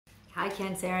Hi,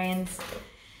 Cancerians.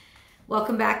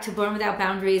 Welcome back to Born Without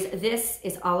Boundaries. This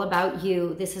is all about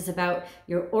you. This is about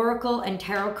your oracle and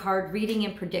tarot card reading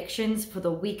and predictions for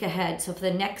the week ahead. So for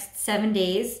the next 7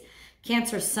 days,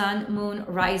 Cancer sun, moon,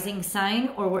 rising sign,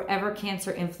 or wherever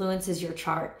Cancer influences your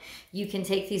chart. You can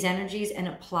take these energies and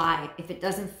apply. If it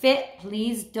doesn't fit,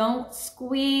 please don't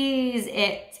squeeze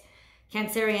it.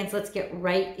 Cancerians, let's get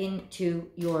right into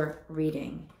your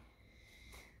reading.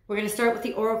 We're going to start with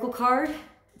the oracle card.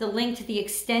 The link to the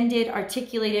extended,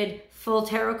 articulated, full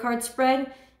tarot card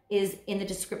spread is in the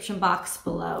description box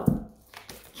below.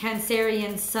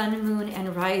 Cancerian sun, moon,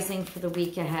 and rising for the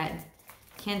week ahead.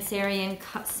 Cancerian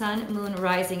sun, moon,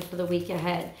 rising for the week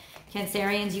ahead.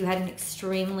 Cancerians, you had an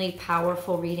extremely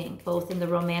powerful reading, both in the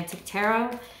romantic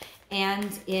tarot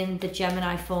and in the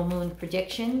Gemini full moon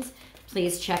predictions.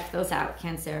 Please check those out,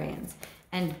 Cancerians.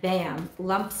 And bam,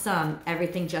 lump sum,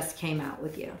 everything just came out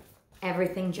with you.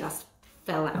 Everything just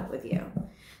fell out with you.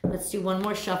 Let's do one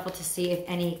more shuffle to see if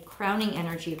any crowning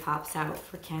energy pops out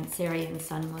for Cancerian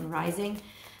sun, moon, rising.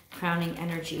 Crowning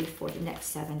energy for the next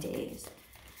 7 days.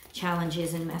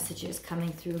 Challenges and messages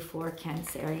coming through for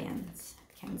Cancerians.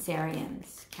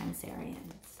 Cancerians.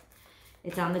 Cancerians.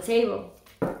 It's on the table.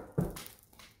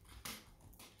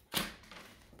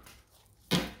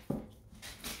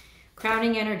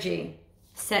 Crowning energy.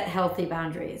 Set healthy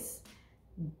boundaries.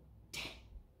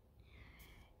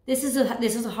 This is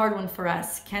a hard one for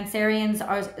us. Cancerians,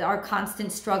 our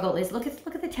constant struggle is look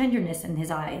at the tenderness in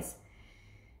his eyes.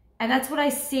 And that's what I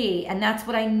see, and that's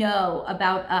what I know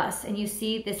about us. And you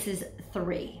see, this is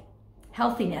 3.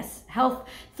 Healthiness. Health.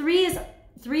 3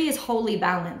 is holy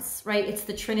balance, right? It's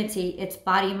the Trinity. It's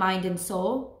body, mind, and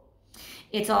soul.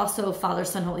 It's also Father,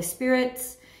 Son, Holy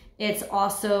Spirit. It's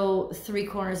also 3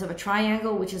 corners of a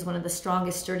triangle, which is one of the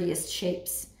strongest, sturdiest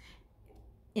shapes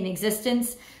in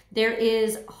existence. There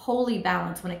is holy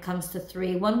balance when it comes to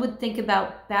 3. One would think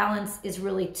about balance is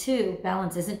really 2.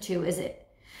 Balance isn't 2, is it?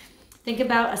 Think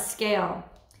about a scale.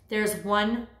 There's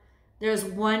one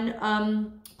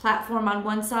platform on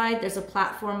one side, there's a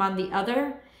platform on the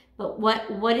other, but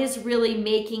what is really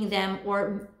making them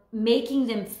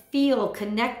feel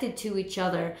connected to each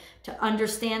other to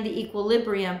understand the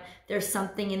equilibrium? There's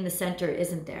something in the center,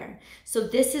 isn't there? So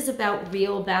this is about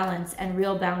real balance and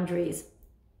real boundaries.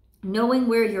 Knowing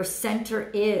where your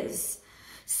center is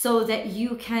so that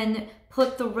you can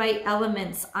put the right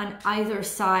elements on either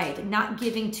side, not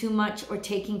giving too much or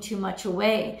taking too much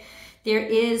away. There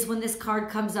is, when this card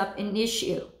comes up, an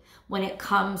issue when it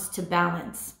comes to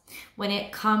balance. When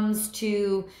it comes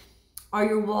to, are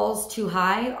your walls too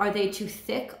high? Are they too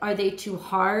thick? Are they too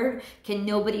hard? Can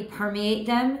nobody permeate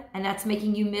them? And that's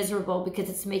making you miserable because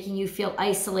it's making you feel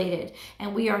isolated.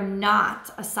 And we are not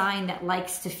a sign that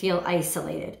likes to feel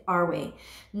isolated, are we?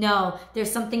 No, there's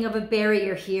something of a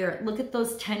barrier here. Look at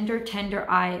those tender, tender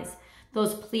eyes.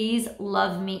 Those please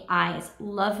love me eyes.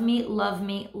 Love me, love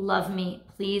me, love me.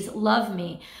 Please love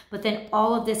me. But then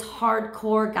all of this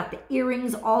hardcore, got the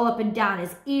earrings all up and down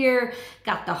his ear,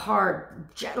 got the hard,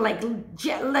 leather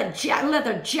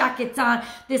jackets on,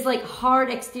 this like hard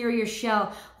exterior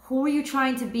shell. Who are you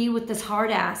trying to be with this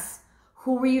hard ass?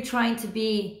 Who are you trying to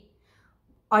be?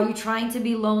 Are you trying to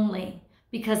be lonely?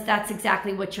 Because that's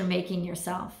exactly what you're making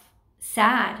yourself.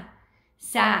 Sad,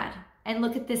 sad. And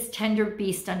look at this tender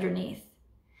beast underneath.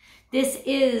 This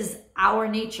is our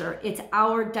nature. It's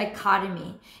our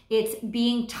dichotomy. It's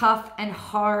being tough and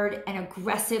hard and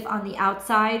aggressive on the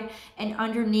outside, and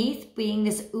underneath being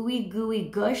this ooey gooey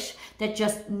gush that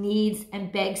just needs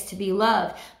and begs to be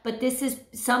loved. But this is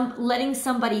letting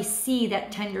somebody see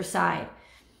that tender side.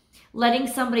 Letting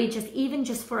somebody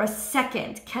just for a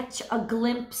second catch a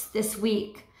glimpse this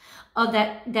week of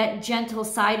that gentle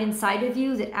side inside of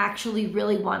you that actually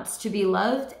really wants to be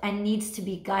loved and needs to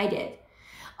be guided.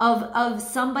 Of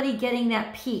somebody getting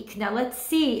that peek. Now let's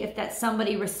see if that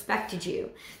somebody respected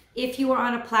you. If you are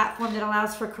on a platform that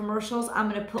allows for commercials, I'm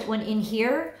going to put one in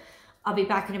here. I'll be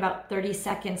back in about 30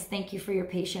 seconds. Thank you for your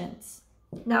patience.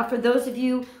 Now, for those of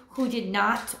you who did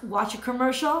not watch a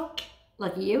commercial,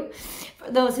 lucky you. For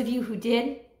those of you who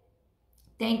did,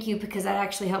 thank you, because that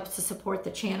actually helps to support the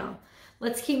channel.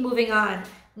 Let's keep moving on.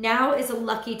 Now is a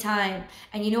lucky time.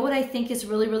 And you know what I think is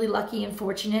really, really lucky and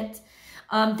fortunate?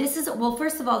 Well,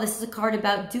 first of all, this is a card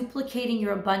about duplicating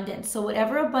your abundance. So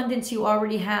whatever abundance you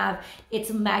already have, it's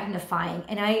magnifying.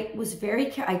 And I was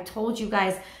I told you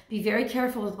guys, be very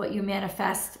careful with what you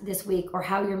manifest this week, or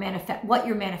how what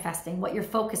you're manifesting, what you're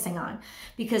focusing on,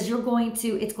 because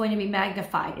it's going to be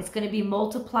magnified. It's going to be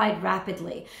multiplied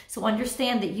rapidly. So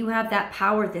understand that you have that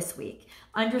power this week.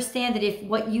 Understand that if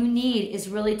what you need is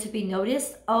really to be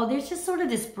noticed, oh, there's just sort of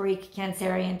this break,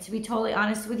 Cancerian. To be totally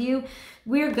honest with you,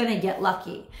 we're going to get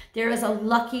lucky. There is a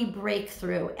lucky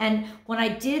breakthrough. And when I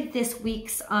did this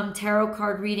week's tarot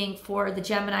card reading for the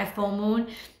Gemini full moon,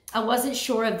 I wasn't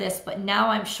sure of this, but now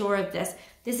I'm sure of this.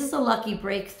 This is a lucky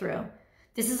breakthrough.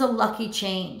 This is a lucky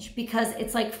change, because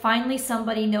it's like finally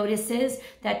somebody notices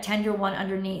that tender one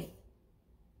underneath.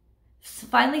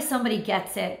 Finally somebody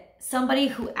gets it. Somebody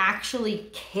who actually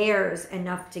cares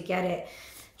enough to get it.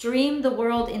 Dream the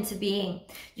world into being.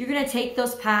 You're going to take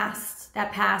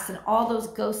that past and all those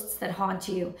ghosts that haunt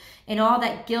you and all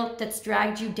that guilt that's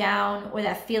dragged you down, or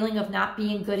that feeling of not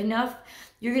being good enough.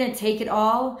 You're going to take it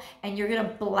all and you're going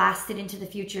to blast it into the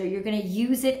future. You're going to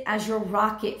use it as your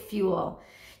rocket fuel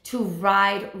to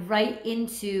ride right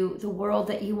into the world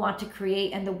that you want to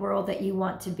create and the world that you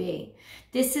want to be.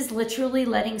 This is literally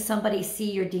letting somebody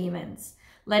see your demons,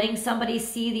 letting somebody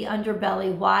see the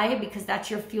underbelly. Why? Because that's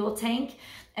your fuel tank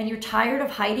and you're tired of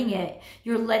hiding it.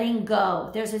 You're letting go.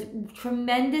 There's a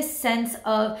tremendous sense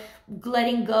of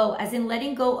letting go, as in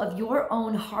letting go of your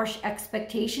own harsh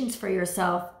expectations for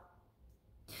yourself.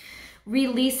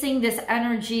 Releasing this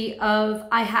energy of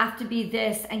I have to be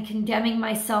this, and condemning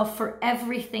myself for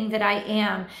everything that I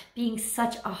am, being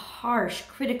such a harsh,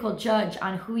 critical judge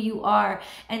on who you are,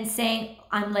 and saying,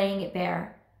 I'm laying it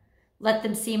bare. Let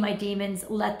them see my demons.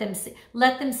 Let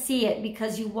them see it,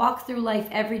 because you walk through life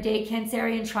every day,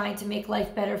 Cancerian, trying to make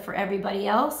life better for everybody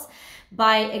else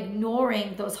by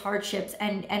ignoring those hardships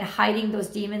and hiding those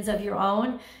demons of your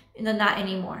own. No, not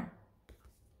anymore.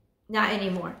 Not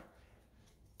anymore.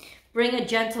 Bring a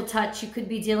gentle touch. You could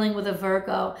be dealing with a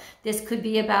Virgo. This could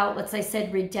be about, let's say, I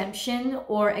said, redemption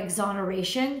or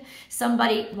exoneration.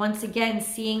 Somebody, once again,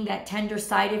 seeing that tender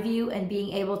side of you and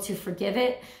being able to forgive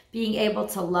it, being able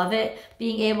to love it,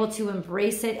 being able to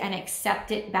embrace it and accept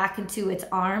it back into its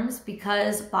arms,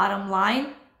 because bottom line,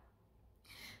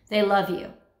 they love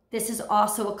you. This is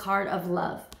also a card of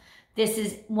love. This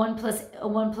is 1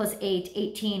 plus 8,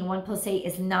 18. 1 plus 8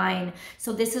 is 9.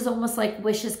 So this is almost like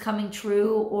wishes coming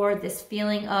true, or this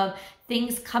feeling of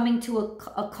things coming to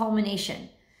a culmination,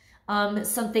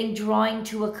 something drawing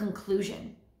to a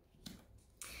conclusion.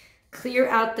 Clear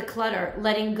out the clutter,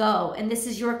 letting go. And this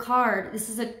is your card. This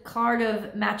is a card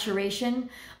of maturation,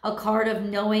 a card of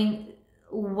knowing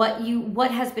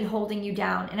what has been holding you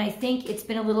down. And I think it's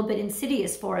been a little bit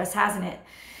insidious for us, hasn't it?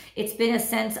 It's been a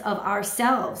sense of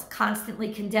ourselves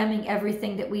constantly condemning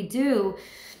everything that we do,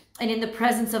 and in the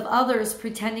presence of others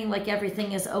pretending like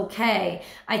everything is okay.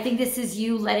 I think this is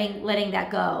you letting that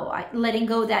go, letting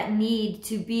go that need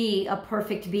to be a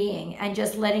perfect being, and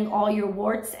just letting all your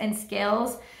warts and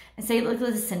scales and say, look,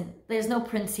 listen, there's no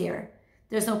prince here.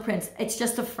 There's no prince. It's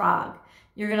just a frog.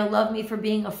 You're going to love me for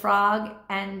being a frog,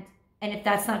 and if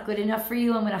that's not good enough for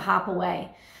you, I'm going to hop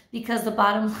away. Because the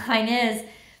bottom line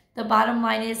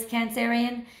is,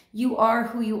 Cancerian, you are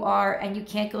who you are, and you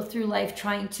can't go through life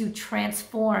trying to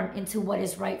transform into what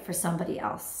is right for somebody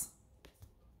else.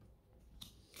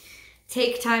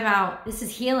 Take time out. This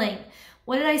is healing.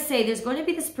 What did I say? There's going to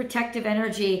be this protective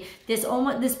energy, this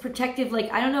protective,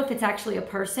 like, I don't know if it's actually a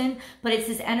person, but it's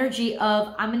this energy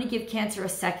of, I'm going to give Cancer a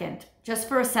second, just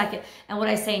for a second. And what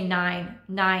I say,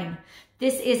 9.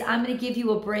 This is, I'm going to give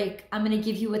you a break. I'm going to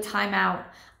give you a timeout.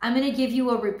 I'm going to give you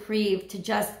a reprieve to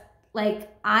just,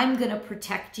 like, I'm going to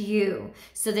protect you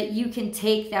so that you can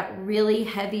take that really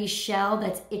heavy shell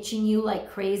that's itching you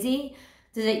like crazy,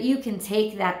 so that you can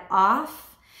take that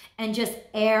off and just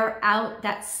air out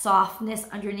that softness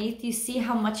underneath. You see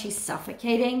how much he's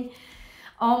suffocating?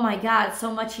 Oh my God,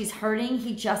 so much he's hurting.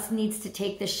 He just needs to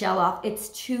take the shell off. It's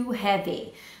too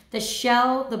heavy. The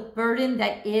shell, the burden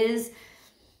that is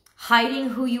hiding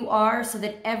who you are so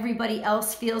that everybody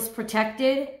else feels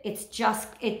protected. It's just,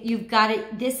 you've got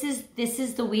it. This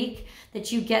is the week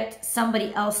that you get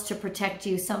somebody else to protect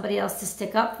you, somebody else to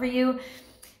stick up for you,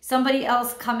 somebody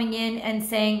else coming in and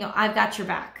saying, no, I've got your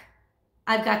back.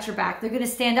 I've got your back. They're going to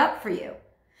stand up for you.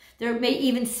 They may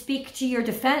even speak to your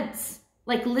defense,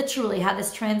 like literally how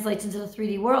this translates into the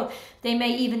 3D world. They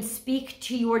may even speak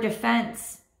to your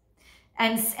defense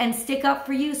and stick up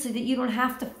for you so that you don't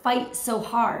have to fight so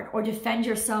hard or defend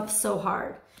yourself so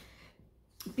hard.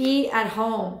 Be at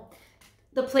home,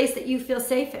 the place that you feel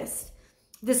safest.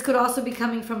 This could also be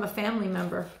coming from a family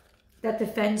member that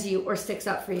defends you or sticks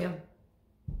up for you.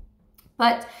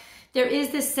 But there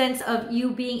is this sense of you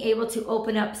being able to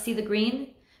open up, see the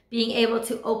green? Being able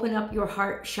to open up your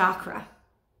heart chakra.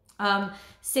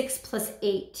 6 plus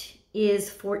 8 is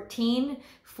 14.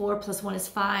 4 plus 1 is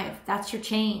 5. That's your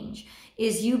change.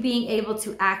 Is you being able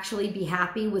to actually be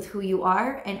happy with who you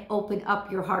are and open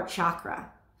up your heart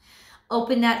chakra.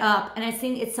 Open that up. And I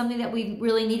think it's something that we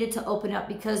really needed to open up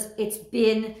because it's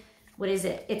been, what is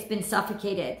it? It's been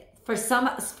suffocated. For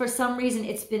some reason,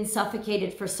 it's been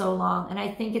suffocated for so long. And I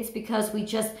think it's because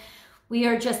we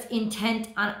are just intent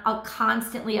on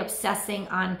constantly obsessing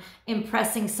on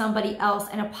impressing somebody else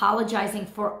and apologizing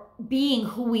for being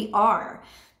who we are.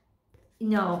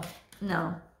 No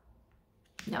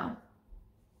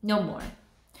more.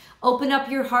 Open up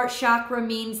your heart chakra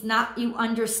means not you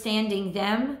understanding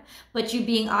them, but you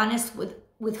being honest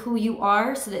with who you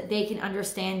are so that they can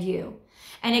understand you.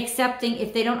 And accepting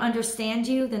if they don't understand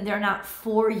you, then they're not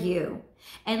for you.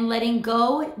 And letting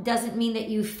go doesn't mean that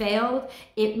you failed.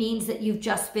 It means that you've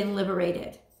just been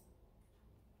liberated.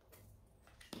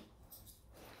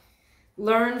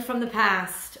 Learn from the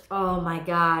past. Oh my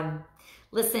God.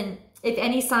 Listen, if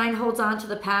any sign holds on to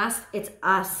the past, it's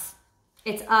us.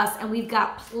 It's us. And we've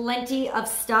got plenty of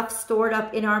stuff stored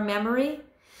up in our memory.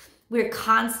 We're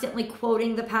constantly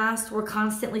quoting the past. We're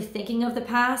constantly thinking of the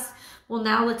past. Well,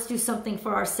 now let's do something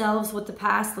for ourselves with the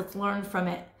past. Let's learn from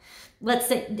it. Let's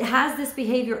say, has this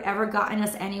behavior ever gotten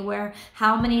us anywhere?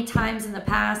 How many times in the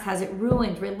past has it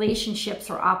ruined relationships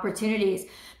or opportunities?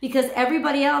 Because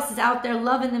everybody else is out there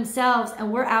loving themselves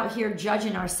and we're out here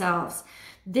judging ourselves.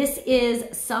 This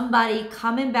is somebody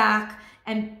coming back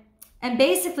and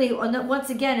basically, once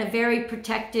again, a very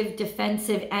protective,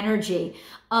 defensive energy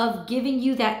of giving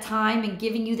you that time and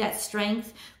giving you that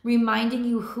strength, reminding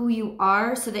you who you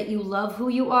are so that you love who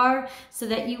you are, so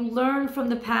that you learn from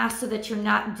the past so that you're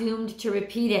not doomed to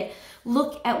repeat it.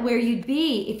 Look at where you'd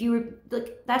be if you were,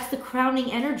 look, that's the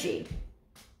crowning energy.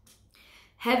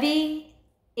 Heavy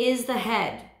is the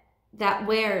head that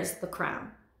wears the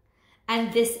crown.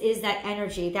 And this is that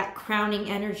energy, that crowning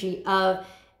energy of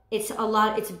it's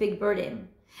a big burden.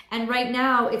 And right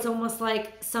now, it's almost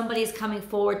like somebody's coming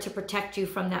forward to protect you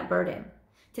from that burden,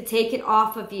 to take it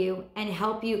off of you and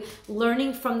help you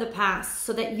learning from the past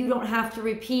so that you don't have to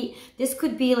repeat. This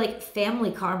could be like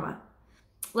family karma,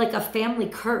 like a family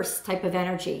curse type of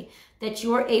energy that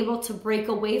you're able to break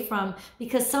away from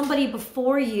because somebody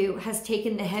before you has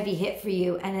taken the heavy hit for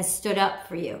you and has stood up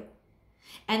for you.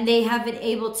 And they have been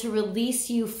able to release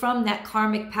you from that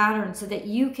karmic pattern so that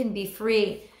you can be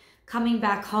free. Coming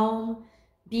back home,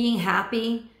 being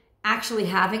happy, actually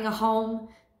having a home,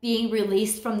 being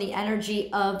released from the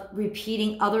energy of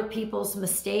repeating other people's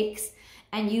mistakes,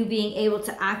 and you being able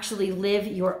to actually live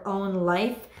your own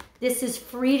life. This is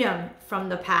freedom from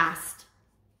the past.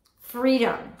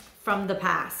 Freedom from the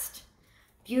past.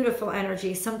 Beautiful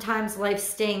energy. Sometimes life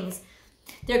stings.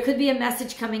 There could be a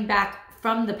message coming back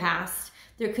from the past.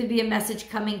 There could be a message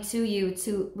coming to you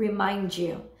to remind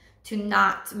you to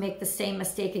not make the same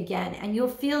mistake again. And you'll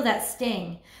feel that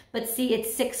sting. But see,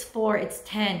 it's 6-4, it's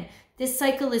 10. This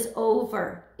cycle is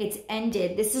over. It's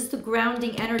ended. This is the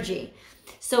grounding energy.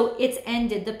 So it's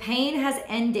ended. The pain has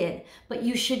ended, but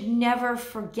you should never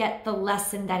forget the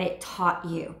lesson that it taught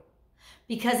you.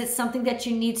 Because it's something that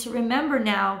you need to remember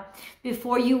now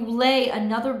before you lay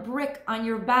another brick on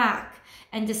your back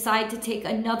and decide to take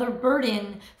another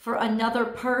burden for another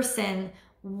person.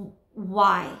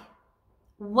 Why?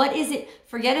 What is it?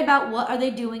 Forget about what are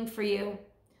they doing for you.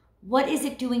 What is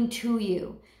it doing to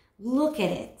you? Look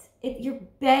at it. You're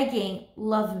begging,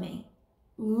 love me,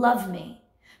 love me.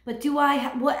 But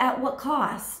at what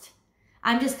cost?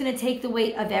 I'm just going to take the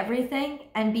weight of everything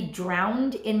and be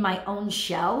drowned in my own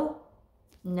shell?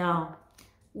 No.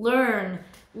 Learn,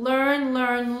 learn,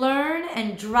 learn, learn,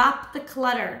 and drop the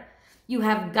clutter. You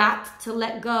have got to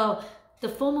let go. The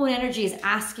full moon energy is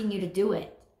asking you to do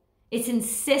it. It's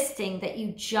insisting that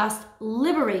you just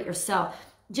liberate yourself.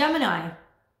 Gemini,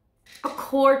 a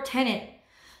core tenet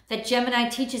that Gemini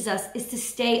teaches us is to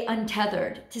stay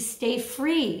untethered, to stay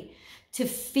free, to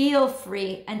feel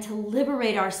free, and to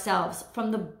liberate ourselves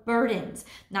from the burdens,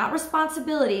 not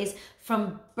responsibilities,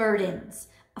 from burdens,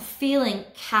 of feeling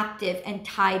captive and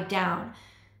tied down.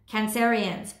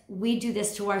 Cancerians, we do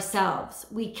this to ourselves.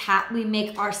 We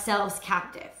make ourselves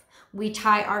captive. We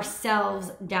tie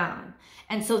ourselves down.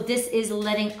 And so this is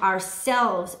letting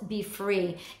ourselves be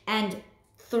free and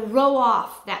throw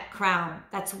off that crown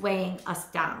that's weighing us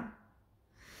down.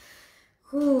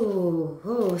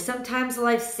 Ooh. Sometimes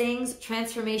life sings.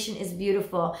 Transformation is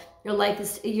beautiful. Your life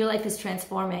is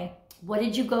transforming. What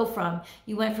did you go from?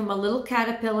 You went from a little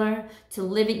caterpillar to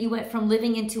living. You went from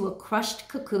living into a crushed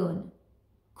cocoon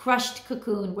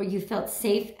where you felt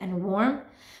safe and warm,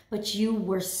 but you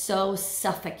were so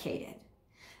suffocated.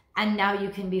 And now you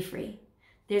can be free.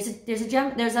 There's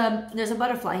a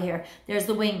butterfly here. There's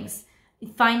the wings.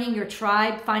 finding your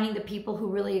tribe, finding the people who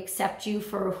really accept you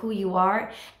for who you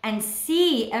are and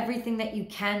see everything that you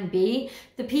can be,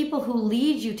 the people who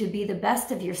lead you to be the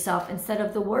best of yourself instead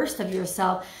of the worst of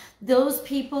yourself, those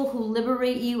people who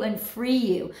liberate you and free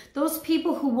you, those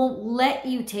people who won't let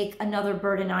you take another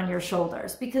burden on your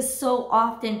shoulders, because so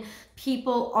often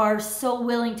people are so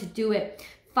willing to do it.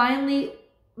 Finally,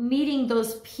 meeting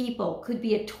those people could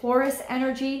be a Taurus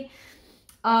energy.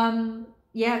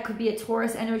 Yeah, it could be a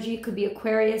Taurus energy, it could be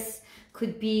Aquarius,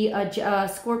 could be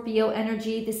a Scorpio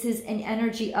energy. This is an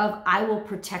energy of I will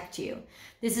protect you.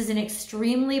 This is an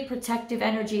extremely protective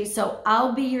energy. So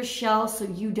I'll be your shell so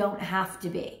you don't have to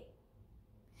be.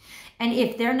 And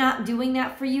if they're not doing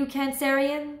that for you,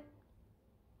 Cancerian,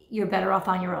 you're better off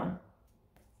on your own.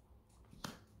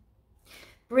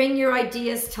 Bring your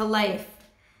ideas to life.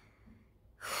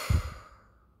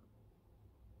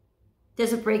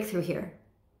 There's a breakthrough here.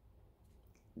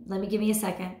 Give me a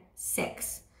second.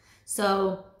 6.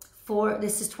 So 4,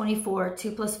 this is 24.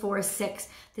 2 plus 4 is 6.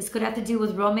 This could have to do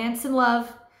with romance and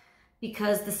love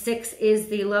because the 6 is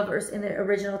the lovers in the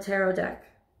original tarot deck.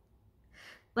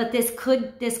 But this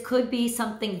could be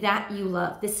something that you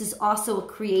love. This is also a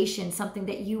creation, something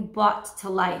that you brought to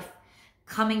life,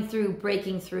 coming through,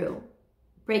 breaking through.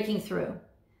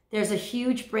 There's a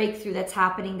huge breakthrough that's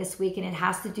happening this week, and it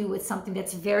has to do with something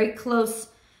that's very close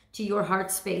to your heart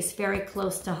space, very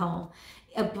close to home.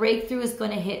 A breakthrough is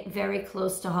going to hit very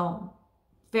close to home,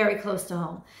 very close to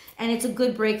home. And it's a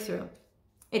good breakthrough.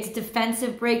 It's a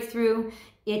defensive breakthrough.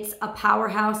 It's a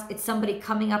powerhouse. It's somebody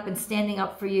coming up and standing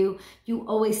up for you. You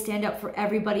always stand up for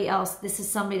everybody else. This is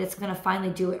somebody that's going to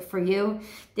finally do it for you.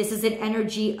 This is an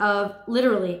energy of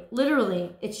literally,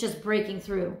 it's just breaking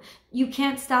through. You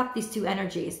can't stop these two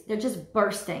energies. They're just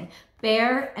bursting.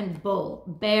 Bear and bull,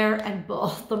 bear and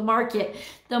bull. The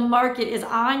market is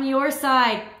on your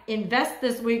side. Invest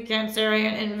this week,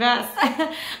 Cancerian, invest.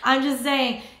 I'm just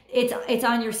saying, it's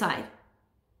on your side.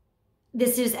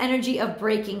 This is energy of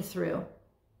breaking through.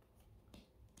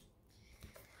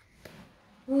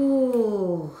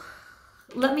 Ooh.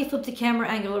 Let me flip the camera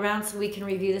angle around so we can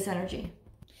review this energy.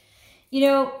 You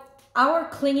know, our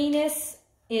clinginess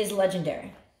is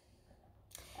legendary.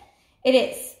 It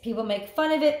is. People make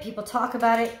fun of it. People talk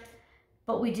about it.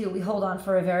 But we do. We hold on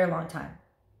for a very long time.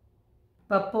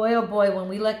 But boy, oh boy, when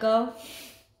we let go,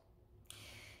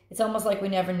 it's almost like we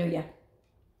never knew you.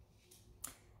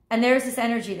 And there's this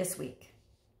energy this week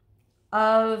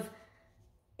of,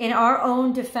 in our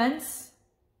own defense,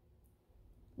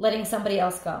 letting somebody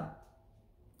else go.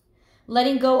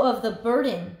 Letting go of the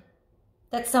burden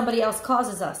that somebody else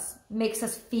causes us, makes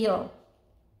us feel,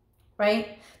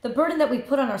 right? The burden that we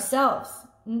put on ourselves.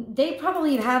 They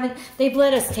probably haven't, they've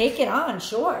let us take it on,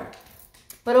 sure.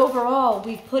 But overall,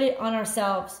 we've put it on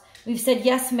ourselves. We've said,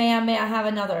 yes, ma'am, may I have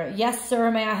another? Yes, sir,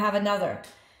 may I have another?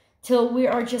 Till we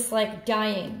are just like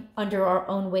dying under our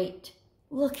own weight.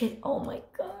 Look at, oh my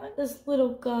God, this little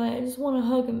guy. I just want to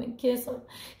hug him and kiss him.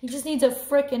 He just needs a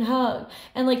frickin' hug.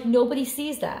 And like nobody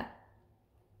sees that.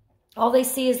 All they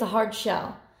see is the hard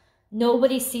shell.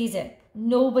 Nobody sees it.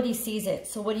 Nobody sees it.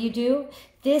 So what do?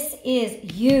 This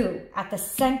is you at the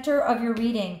center of your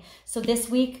reading. So this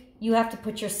week, you have to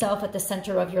put yourself at the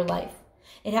center of your life.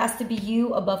 It has to be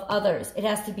you above others. It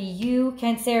has to be you,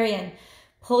 Cancerian.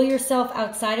 Pull yourself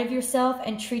outside of yourself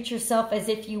and treat yourself as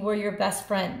if you were your best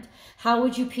friend. How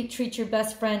would you treat your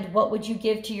best friend? What would you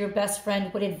give to your best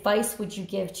friend? What advice would you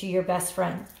give to your best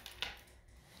friend?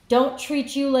 Don't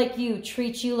treat you like you.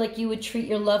 Treat you like you would treat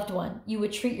your loved one. You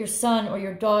would treat your son or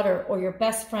your daughter or your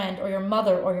best friend or your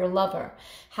mother or your lover.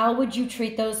 How would you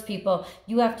treat those people?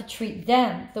 You have to treat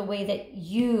them the way that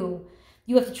you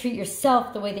have to treat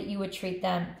yourself the way that you would treat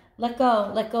them. Let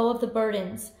go of the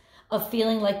burdens of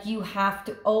feeling like you have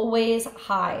to always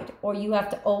hide or you have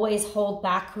to always hold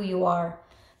back who you are.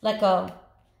 Let go.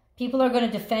 People are going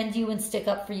to defend you and stick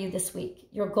up for you this week.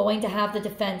 You're going to have the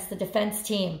defense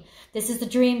team. This is the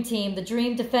dream team, the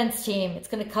dream defense team. It's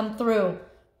going to come through.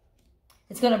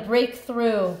 It's going to break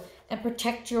through and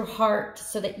protect your heart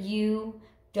so that you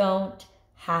don't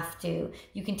have to.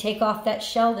 You can take off that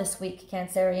shell this week,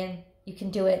 Cancerian. You can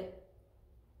do it.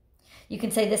 You can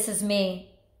say, this is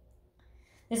me.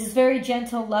 This is very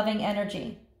gentle, loving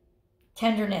energy.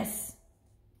 Tenderness.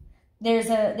 There's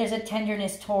a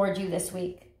tenderness toward you this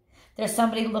week. There's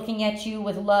somebody looking at you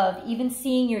with love, even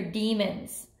seeing your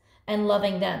demons and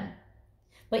loving them.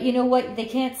 But you know what? They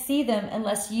can't see them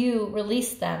unless you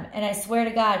release them. And I swear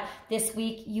to God, this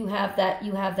week you have that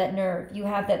nerve. You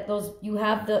have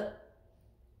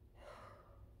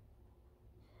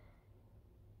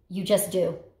you just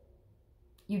do.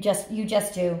 You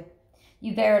just do.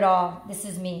 You bear it all. This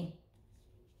is me.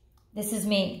 This is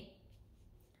me.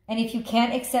 And if you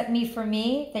can't accept me for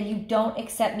me, then you don't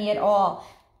accept me at all.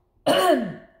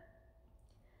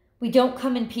 We don't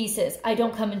come in pieces. I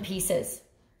don't come in pieces.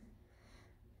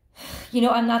 You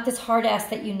know, I'm not this hard ass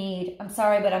that you need. I'm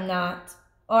sorry, but I'm not.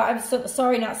 Or I'm so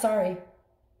sorry, not sorry.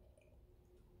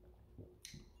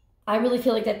 I really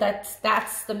feel like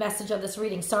that's the message of this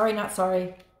reading. Sorry, not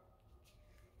sorry.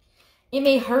 It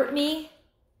may hurt me.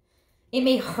 It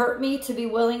may hurt me to be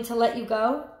willing to let you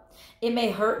go. It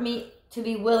may hurt me to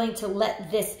be willing to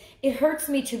let this. It hurts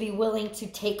me to be willing to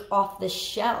take off this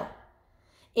shell.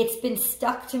 It's been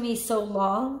stuck to me so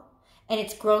long and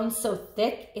it's grown so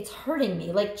thick. It's hurting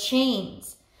me like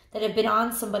chains that have been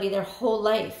on somebody their whole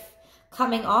life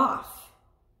coming off.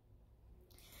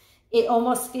 It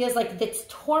almost feels like it's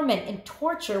torment and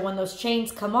torture when those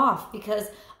chains come off because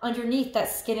underneath that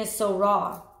skin is so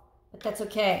raw. But that's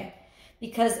okay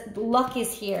because luck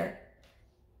is here.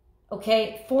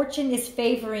 Okay, fortune is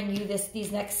favoring you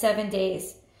these next 7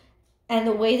 days. And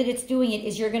the way that it's doing it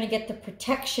is you're going to get the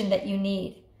protection that you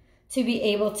need to be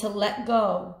able to let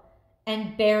go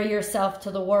and bare yourself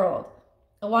to the world.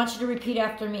 I want you to repeat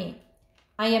after me.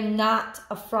 I am not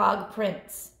a frog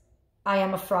prince. I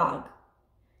am a frog.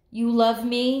 You love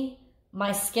me,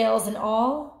 my scales and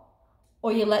all,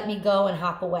 or you let me go and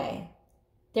hop away.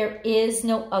 There is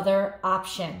no other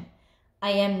option.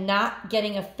 I am not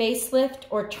getting a facelift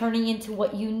or turning into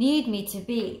what you need me to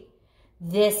be.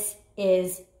 This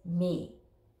is me.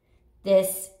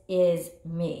 This is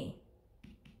me.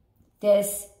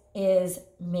 This is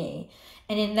me.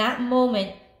 And in that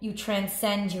moment, you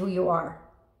transcend who you are.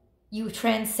 You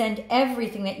transcend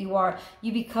everything that you are.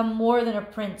 You become more than a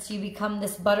prince. You become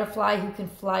this butterfly who can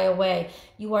fly away.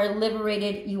 You are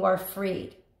liberated. You are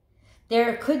freed.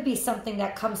 There could be something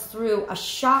that comes through, a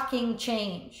shocking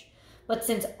change. But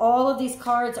since all of these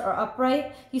cards are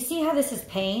upright, you see how this is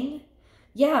pain?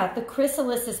 Yeah, the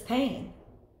chrysalis is pain.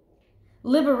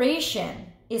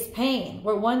 Liberation is pain.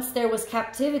 Where once there was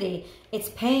captivity, it's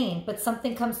pain, but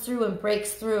something comes through and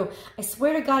breaks through. I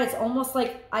swear to God, it's almost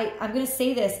like, I'm going to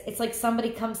say this, it's like somebody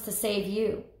comes to save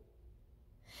you.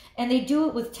 And they do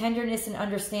it with tenderness and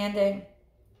understanding.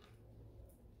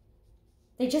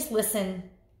 They just listen.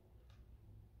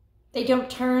 They don't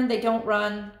turn, they don't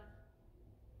run.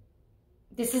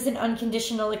 This is an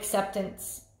unconditional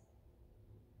acceptance.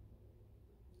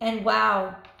 And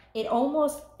wow,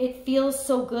 it feels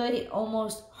so good, it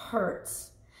almost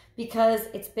hurts because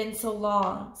it's been so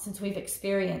long since we've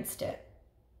experienced it.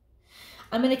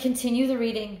 I'm going to continue the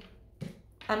reading.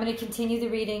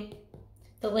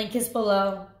 The link is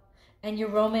below. And your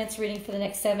romance reading for the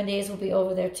next 7 days will be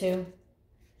over there too.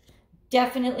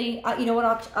 Definitely, you know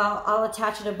what, I'll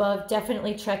attach it above.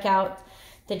 Definitely check out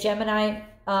the Gemini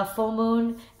full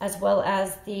moon as well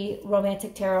as the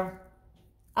romantic tarot.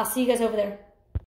 I'll see you guys over there.